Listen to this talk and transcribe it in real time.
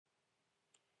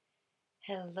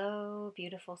Hello,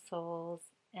 beautiful souls,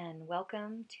 and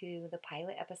welcome to the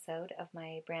pilot episode of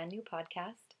my brand new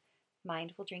podcast,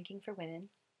 Mindful Drinking for Women,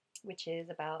 which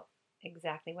is about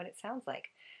exactly what it sounds like.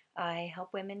 I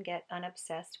help women get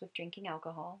unobsessed with drinking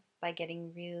alcohol by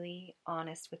getting really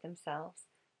honest with themselves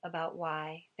about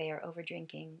why they are over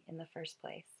drinking in the first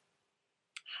place.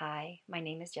 Hi, my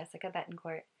name is Jessica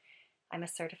Betancourt. I'm a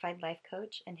certified life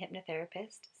coach and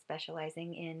hypnotherapist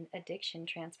specializing in addiction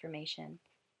transformation.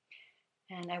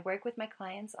 And I work with my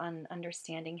clients on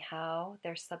understanding how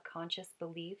their subconscious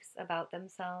beliefs about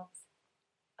themselves,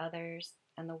 others,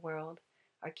 and the world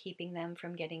are keeping them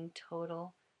from getting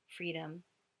total freedom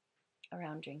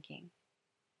around drinking.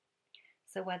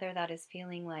 So, whether that is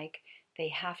feeling like they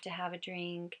have to have a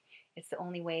drink, it's the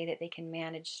only way that they can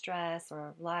manage stress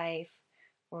or life,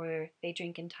 or they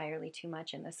drink entirely too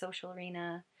much in the social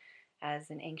arena as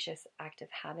an anxious active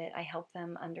habit, I help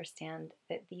them understand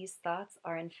that these thoughts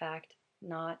are, in fact,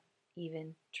 not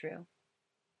even true.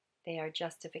 They are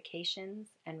justifications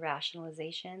and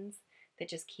rationalizations that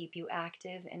just keep you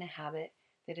active in a habit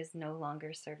that is no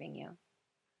longer serving you.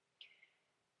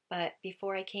 But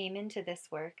before I came into this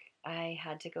work, I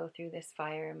had to go through this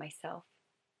fire myself.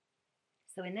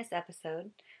 So, in this episode,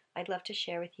 I'd love to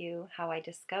share with you how I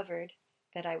discovered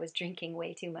that I was drinking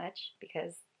way too much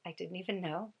because I didn't even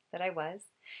know that I was,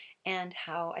 and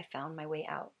how I found my way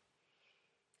out.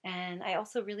 And I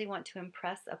also really want to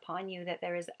impress upon you that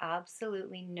there is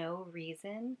absolutely no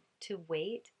reason to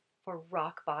wait for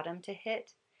rock bottom to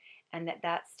hit, and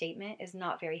that statement is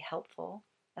not very helpful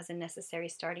as a necessary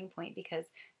starting point because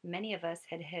many of us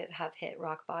have hit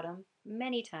rock bottom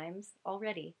many times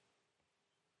already.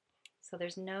 So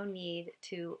there's no need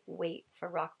to wait for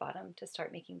rock bottom to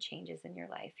start making changes in your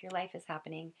life. Your life is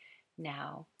happening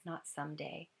now, not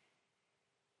someday.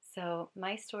 So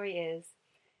my story is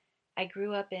I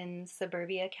grew up in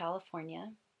suburbia,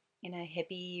 California, in a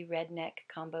hippie redneck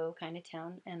combo kind of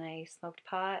town, and I smoked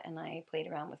pot and I played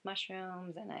around with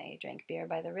mushrooms and I drank beer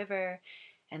by the river.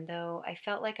 And though I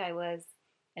felt like I was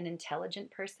an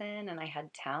intelligent person and I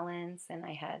had talents and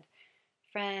I had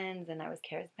friends and I was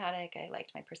charismatic, I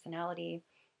liked my personality,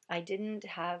 I didn't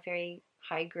have very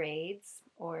high grades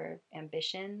or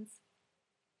ambitions.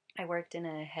 I worked in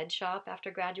a head shop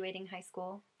after graduating high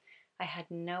school. I had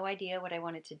no idea what I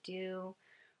wanted to do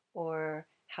or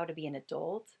how to be an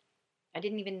adult. I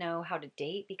didn't even know how to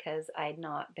date because I had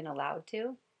not been allowed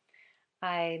to.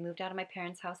 I moved out of my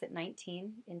parents' house at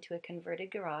 19 into a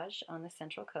converted garage on the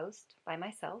Central Coast by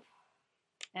myself.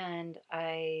 And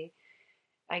I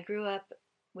grew up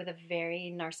with a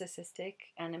very narcissistic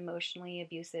and emotionally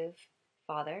abusive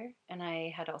father. And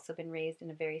I had also been raised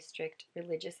in a very strict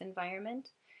religious environment.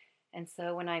 And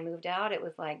so when I moved out, it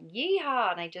was like,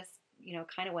 yeehaw! And I just,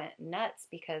 kind of went nuts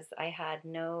because I had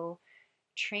no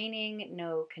training,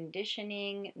 no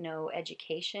conditioning, no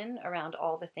education around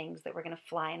all the things that were going to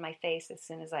fly in my face as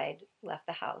soon as I'd left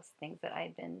the house, things that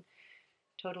I'd been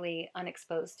totally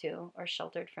unexposed to or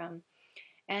sheltered from.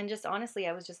 And just honestly,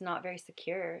 I was just not very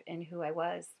secure in who I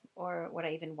was or what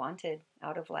I even wanted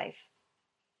out of life.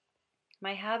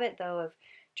 My habit, though, of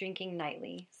drinking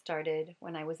nightly started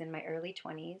when I was in my early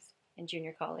 20s in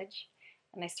junior college.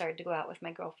 And I started to go out with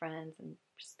my girlfriends and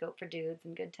scope for dudes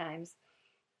and good times.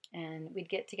 And we'd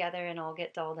get together and all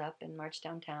get dolled up and march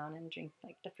downtown and drink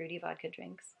like the fruity vodka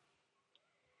drinks.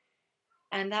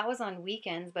 And that was on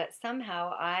weekends, but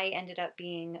somehow I ended up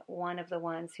being one of the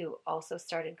ones who also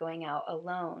started going out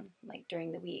alone, like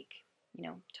during the week,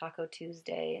 Taco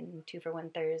Tuesday and 2 for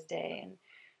 1 Thursday. And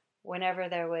whenever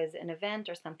there was an event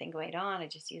or something going on, I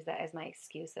just used that as my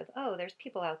excuse of, oh, there's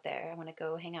people out there. I want to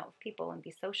go hang out with people and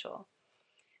be social.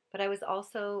 But I was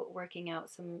also working out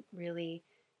some really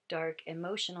dark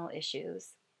emotional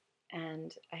issues,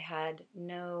 and I had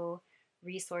no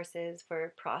resources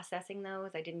for processing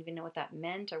those. I didn't even know what that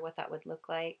meant or what that would look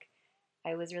like.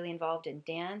 I was really involved in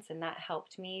dance, and that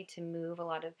helped me to move a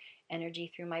lot of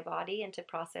energy through my body and to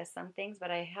process some things, but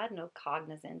I had no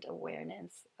cognizant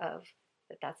awareness of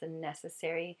that that's a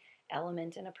necessary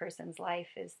element in a person's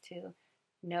life is to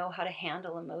know how to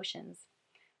handle emotions.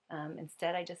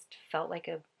 Instead, I just felt like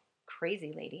a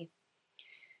crazy lady.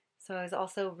 So I was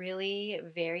also really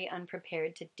very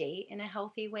unprepared to date in a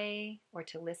healthy way or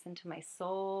to listen to my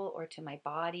soul or to my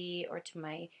body or to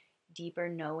my deeper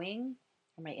knowing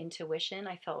or my intuition.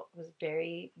 I felt was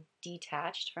very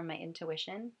detached from my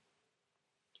intuition.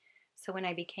 So when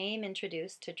I became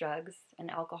introduced to drugs and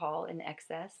alcohol in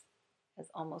excess, as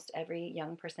almost every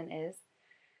young person is,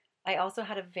 I also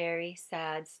had a very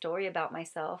sad story about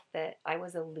myself that I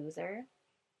was a loser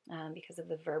because of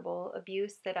the verbal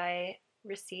abuse that I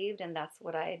received, and that's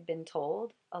what I had been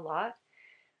told a lot.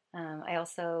 I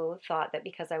also thought that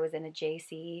because I was in a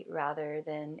JC rather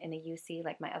than in a UC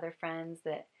like my other friends,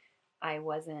 that I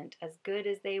wasn't as good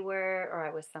as they were, or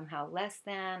I was somehow less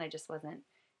than. I just wasn't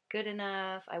good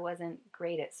enough. I wasn't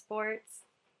great at sports.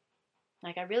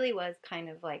 Like I really was kind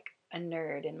of like a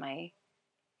nerd in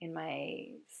my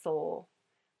soul.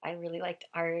 I really liked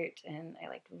art and I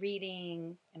liked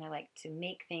reading and I liked to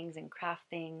make things and craft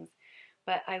things,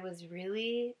 but I was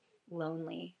really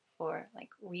lonely for like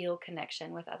real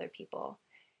connection with other people.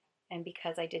 And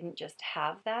because I didn't just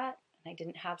have that, and I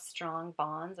didn't have strong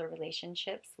bonds or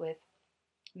relationships with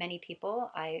many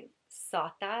people, I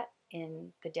sought that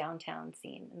in the downtown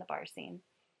scene, in the bar scene.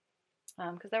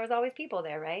 Because there was always people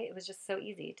there, right? It was just so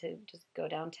easy to just go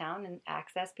downtown and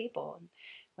access people. And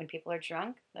when people are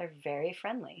drunk, they're very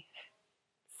friendly.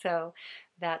 So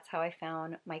that's how I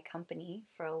found my company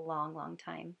for a long, long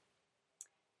time.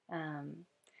 Um,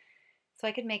 so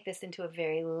I could make this into a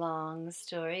very long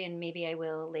story, and maybe I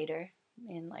will later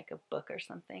in like a book or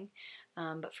something.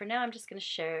 But for now, I'm just going to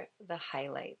share the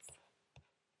highlights.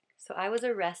 So I was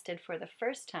arrested for the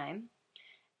first time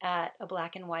at a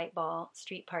black and white ball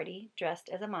street party dressed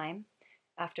as a mime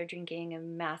after drinking a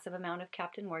massive amount of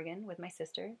Captain Morgan with my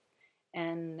sister.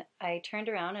 And I turned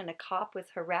around and a cop was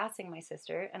harassing my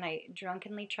sister, and I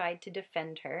drunkenly tried to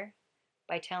defend her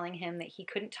by telling him that he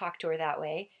couldn't talk to her that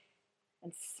way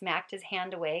and smacked his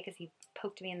hand away because he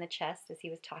poked me in the chest as he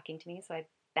was talking to me. So I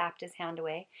backed his hand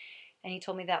away. And he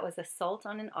told me that was assault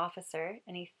on an officer,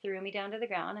 and he threw me down to the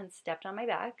ground and stepped on my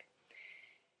back.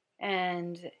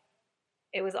 And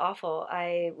it was awful.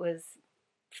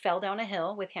 Fell down a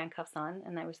hill with handcuffs on,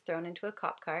 and I was thrown into a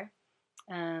cop car,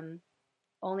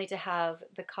 only to have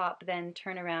the cop then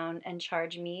turn around and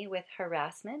charge me with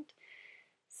harassment.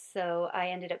 So I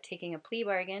ended up taking a plea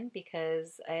bargain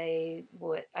because I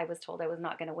was told I was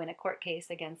not going to win a court case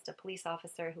against a police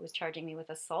officer who was charging me with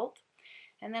assault.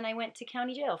 And then I went to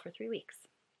county jail for 3 weeks.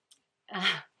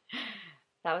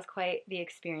 That was quite the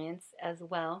experience as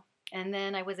well. And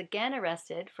then I was again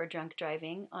arrested for drunk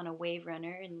driving on a wave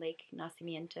runner in Lake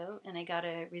Nacimiento, and I got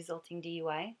a resulting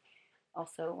DUI.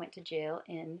 Also went to jail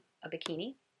in a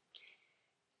bikini.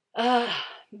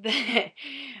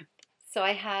 So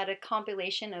I had a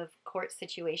compilation of court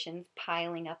situations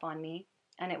piling up on me,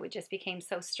 and it just became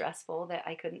so stressful that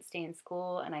I couldn't stay in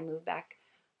school, and I moved back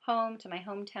home to my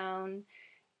hometown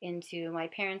into my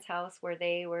parents' house where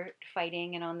they were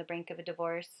fighting and on the brink of a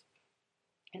divorce.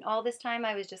 And all this time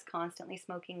I was just constantly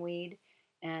smoking weed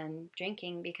and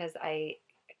drinking because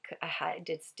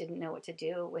just didn't know what to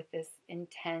do with this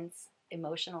intense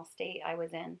emotional state I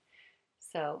was in.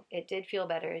 So it did feel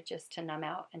better just to numb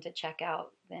out and to check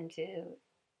out than to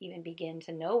even begin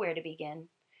to know where to begin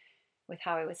with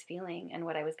how I was feeling and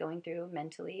what I was going through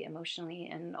mentally, emotionally,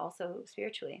 and also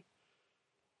spiritually.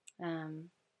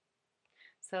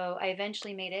 So I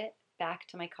eventually made it back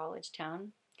to my college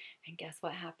town. And guess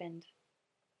what happened?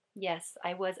 Yes,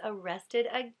 I was arrested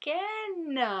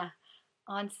again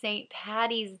on St.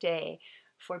 Patty's Day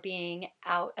for being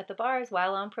out at the bars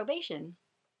while on probation.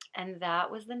 And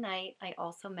that was the night I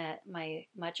also met my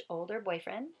much older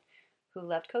boyfriend who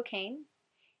loved cocaine.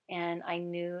 And I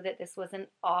knew that this was an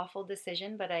awful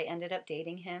decision, but I ended up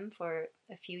dating him for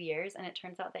a few years. And it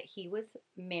turns out that he was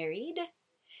married.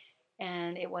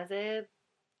 And it was a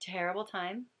terrible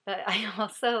time. But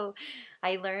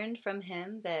I learned from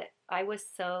him that I was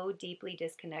so deeply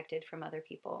disconnected from other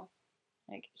people.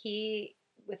 Like he,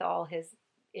 with all his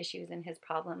issues and his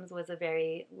problems, was a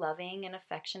very loving and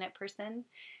affectionate person.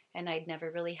 And I'd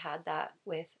never really had that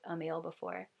with a male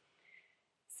before.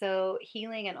 So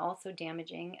healing and also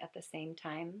damaging at the same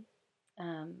time.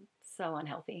 So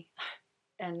unhealthy.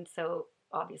 And so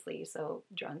obviously so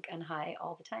drunk and high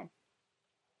all the time.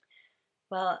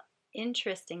 Well,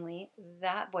 interestingly,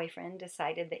 that boyfriend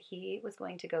decided that he was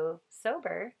going to go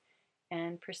sober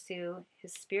and pursue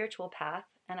his spiritual path.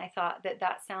 And I thought that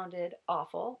that sounded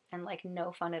awful and like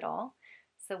no fun at all.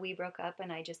 So we broke up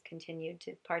and I just continued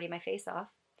to party my face off.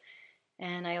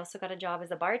 And I also got a job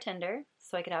as a bartender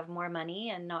so I could have more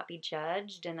money and not be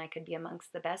judged and I could be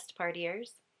amongst the best partiers.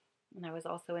 And I was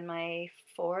also in my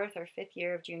 4th or 5th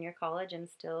year of junior college and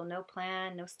still no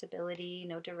plan, no stability,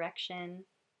 no direction.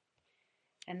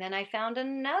 And then I found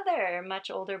another much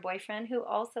older boyfriend who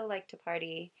also liked to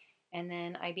party. And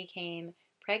then I became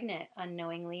pregnant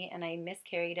unknowingly and I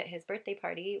miscarried at his birthday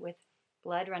party with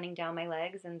blood running down my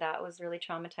legs. And that was really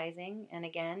traumatizing. And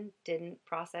again, didn't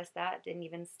process that, didn't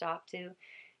even stop to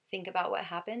think about what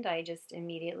happened. I just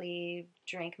immediately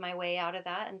drank my way out of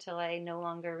that until I no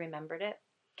longer remembered it.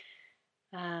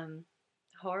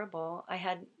 Horrible. I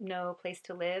had no place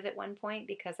to live at one point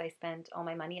because I spent all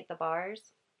my money at the bars.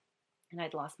 and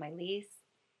I'd lost my lease.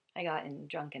 I got in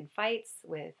drunken fights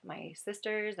with my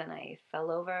sisters, and I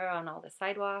fell over on all the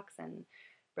sidewalks and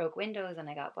broke windows, and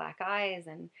I got black eyes,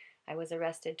 and I was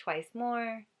arrested twice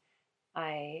more.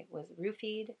 I was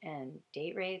roofied and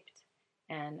date raped,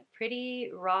 and pretty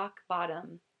rock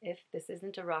bottom. If this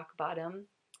isn't a rock bottom,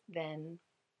 then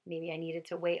maybe I needed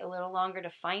to wait a little longer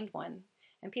to find one.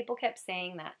 And people kept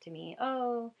saying that to me.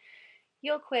 Oh,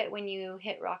 you'll quit when you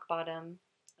hit rock bottom.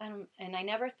 And I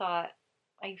never thought,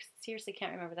 I seriously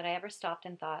can't remember that I ever stopped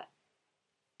and thought,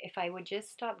 if I would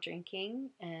just stop drinking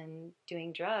and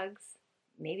doing drugs,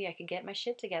 maybe I could get my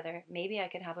shit together. Maybe I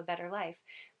could have a better life.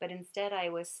 But instead, I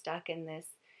was stuck in this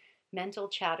mental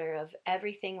chatter of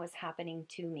everything was happening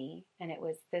to me, and it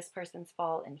was this person's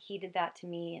fault, and he did that to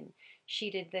me, and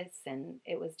she did this, and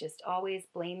it was just always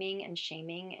blaming and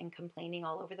shaming and complaining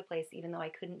all over the place, even though I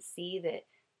couldn't see that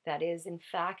that is in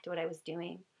fact what I was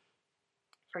doing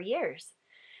for years.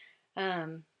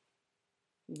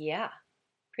 Yeah,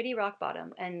 pretty rock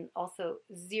bottom, and also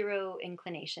zero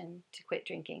inclination to quit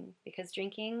drinking, because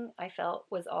drinking, I felt,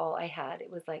 was all I had.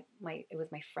 It was like it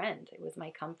was my friend. It was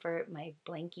my comfort, my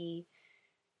blankie.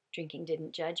 Drinking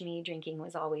didn't judge me. Drinking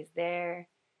was always there.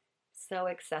 So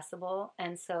accessible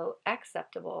and so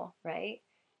acceptable, right?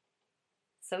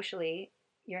 Socially,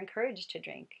 you're encouraged to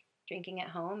drink. Drinking at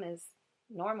home is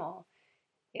normal.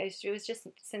 It was just,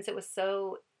 since it was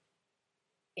so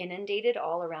inundated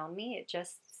all around me, it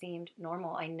just seemed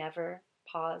normal. I never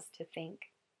paused to think,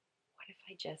 what if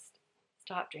I just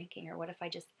stopped drinking? Or what if I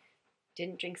just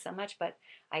didn't drink so much? But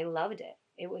I loved it.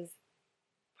 It was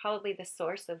probably the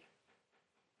source of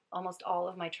almost all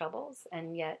of my troubles,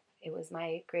 and yet it was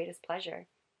my greatest pleasure.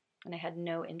 And I had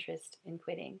no interest in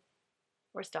quitting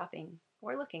or stopping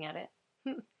or looking at it.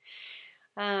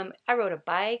 I rode a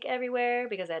bike everywhere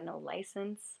because I had no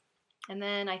license. And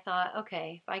then I thought,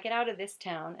 okay, if I get out of this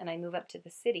town and I move up to the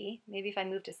city, maybe if I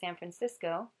move to San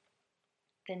Francisco,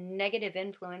 the negative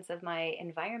influence of my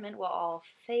environment will all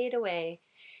fade away,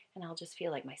 and I'll just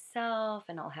feel like myself,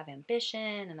 and I'll have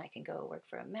ambition, and I can go work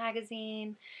for a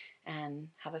magazine and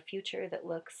have a future that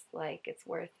looks like it's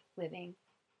worth living.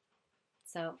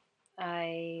 So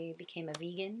I became a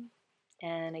vegan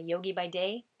and a yogi by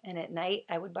day, and at night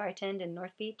I would bartend in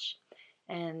North Beach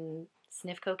and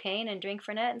sniff cocaine and drink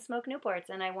Fernet and smoke Newports.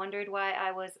 And I wondered why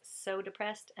I was so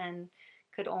depressed and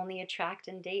could only attract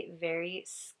and date very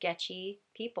sketchy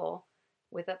people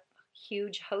with a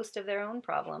huge host of their own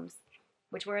problems,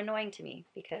 which were annoying to me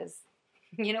because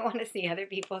you don't want to see other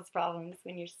people's problems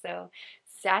when you're so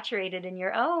saturated in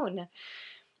your own.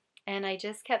 And I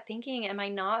just kept thinking, am I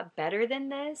not better than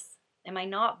this? Am I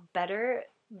not better?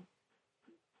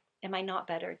 Am I not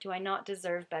better? Do I not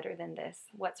deserve better than this?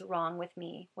 What's wrong with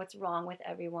me? What's wrong with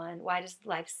everyone? Why does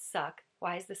life suck?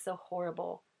 Why is this so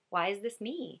horrible? Why is this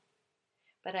me?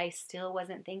 But I still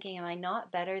wasn't thinking, am I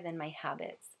not better than my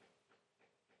habits?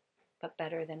 But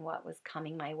better than what was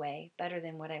coming my way, better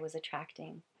than what I was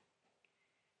attracting.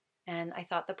 And I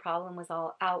thought the problem was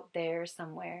all out there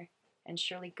somewhere, and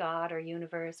surely God or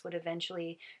universe would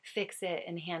eventually fix it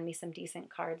and hand me some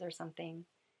decent cards or something.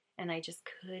 And I just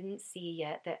couldn't see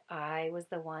yet that I was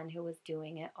the one who was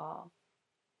doing it all.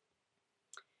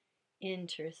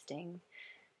 Interesting.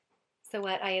 So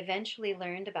what I eventually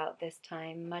learned about this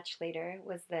time much later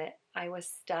was that I was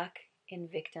stuck in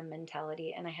victim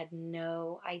mentality, and I had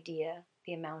no idea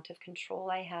the amount of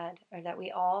control I had, or that we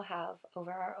all have,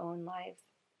 over our own lives.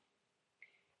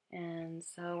 And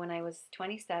so when I was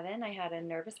 27, I had a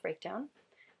nervous breakdown,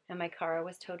 and my car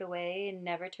was towed away,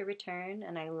 never to return,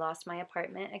 and I lost my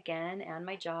apartment again and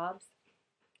my jobs.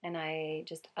 And I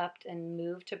just upped and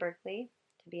moved to Berkeley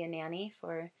to be a nanny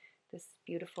for this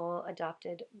beautiful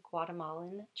adopted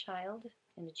Guatemalan child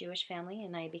in a Jewish family.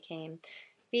 And I became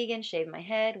vegan, shaved my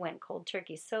head, went cold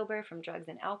turkey sober from drugs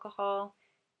and alcohol,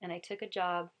 and I took a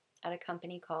job at a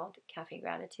company called Cafe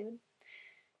Gratitude.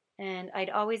 And I'd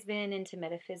always been into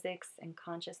metaphysics and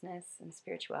consciousness and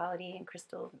spirituality and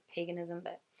crystals and paganism,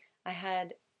 but I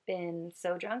had been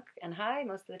so drunk and high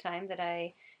most of the time that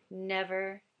I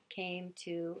never came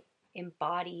to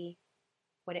embody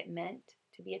what it meant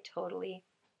to be a totally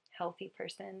healthy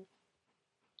person,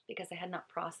 because I had not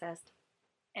processed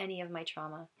any of my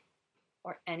trauma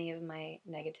or any of my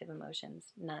negative emotions.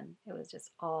 None. It was just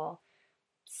all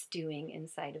stewing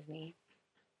inside of me.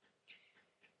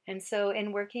 And so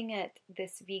in working at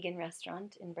this vegan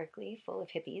restaurant in Berkeley full of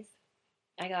hippies,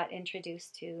 I got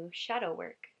introduced to shadow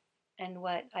work and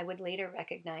what I would later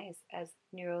recognize as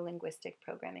neuro-linguistic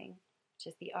programming, which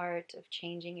is the art of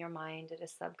changing your mind at a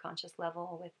subconscious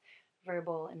level with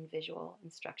verbal and visual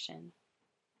instruction.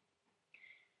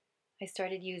 I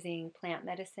started using plant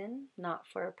medicine, not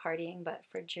for partying, but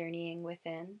for journeying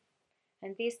within.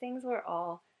 And these things were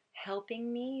all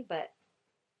helping me, but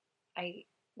I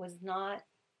was not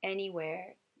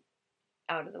anywhere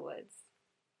out of the woods.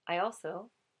 I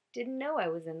also didn't know I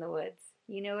was in the woods.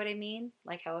 You know what I mean?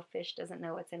 Like how a fish doesn't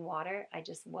know it's in water. I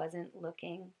just wasn't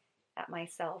looking at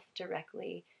myself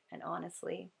directly and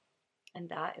honestly. And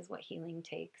that is what healing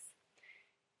takes.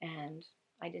 And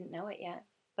I didn't know it yet.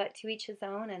 But to each his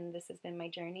own, and this has been my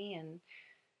journey and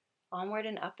onward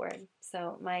and upward.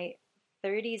 So my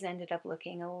 30s ended up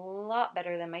looking a lot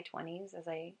better than my 20s as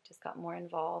I just got more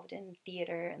involved in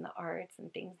theater and the arts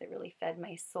and things that really fed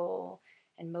my soul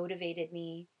and motivated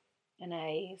me. And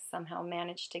I somehow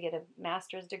managed to get a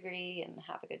master's degree and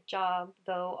have a good job,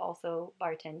 though also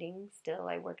bartending. Still,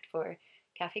 I worked for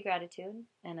Cafe Gratitude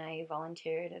and I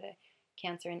volunteered at a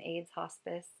cancer and AIDS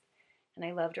hospice. And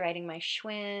I loved riding my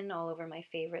Schwinn all over my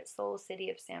favorite soul city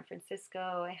of San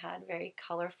Francisco. I had very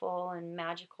colorful and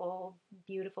magical,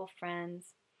 beautiful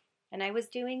friends. And I was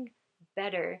doing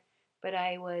better, but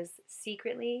I was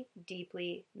secretly,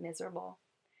 deeply miserable.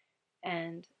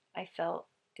 And I felt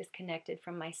disconnected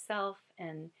from myself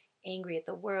and angry at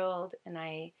the world. And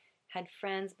I had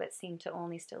friends, but seemed to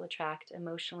only still attract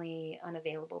emotionally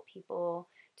unavailable people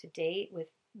to date with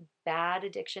bad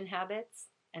addiction habits.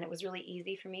 And it was really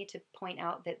easy for me to point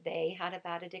out that they had a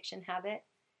bad addiction habit.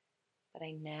 But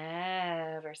I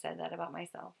never said that about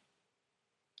myself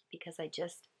because I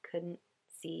just couldn't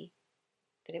see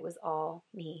that it was all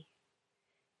me,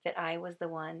 that I was the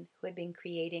one who had been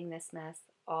creating this mess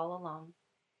all along.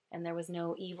 And there was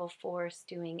no evil force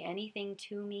doing anything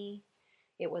to me.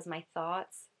 It was my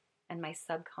thoughts and my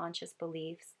subconscious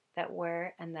beliefs that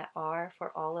were and that are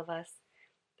for all of us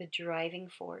the driving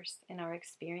force in our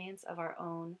experience of our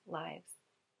own lives.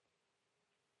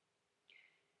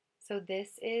 So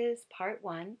this is part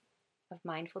 1 of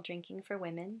Mindful Drinking for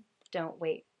Women. Don't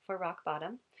wait for rock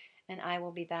bottom. And I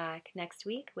will be back next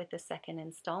week with the second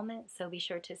installment. So be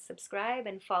sure to subscribe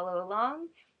and follow along.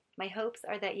 My hopes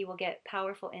are that you will get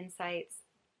powerful insights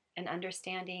and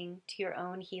understanding to your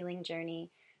own healing journey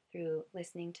through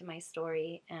listening to my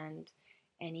story and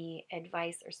any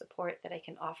advice or support that I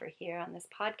can offer here on this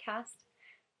podcast.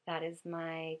 That is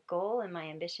my goal and my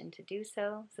ambition to do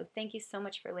so. So thank you so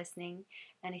much for listening.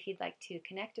 And if you'd like to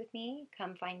connect with me,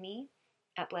 come find me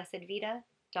at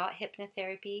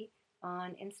blessedvita.hypnotherapy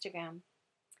on Instagram.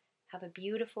 Have a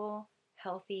beautiful,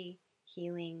 healthy,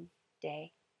 healing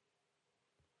day.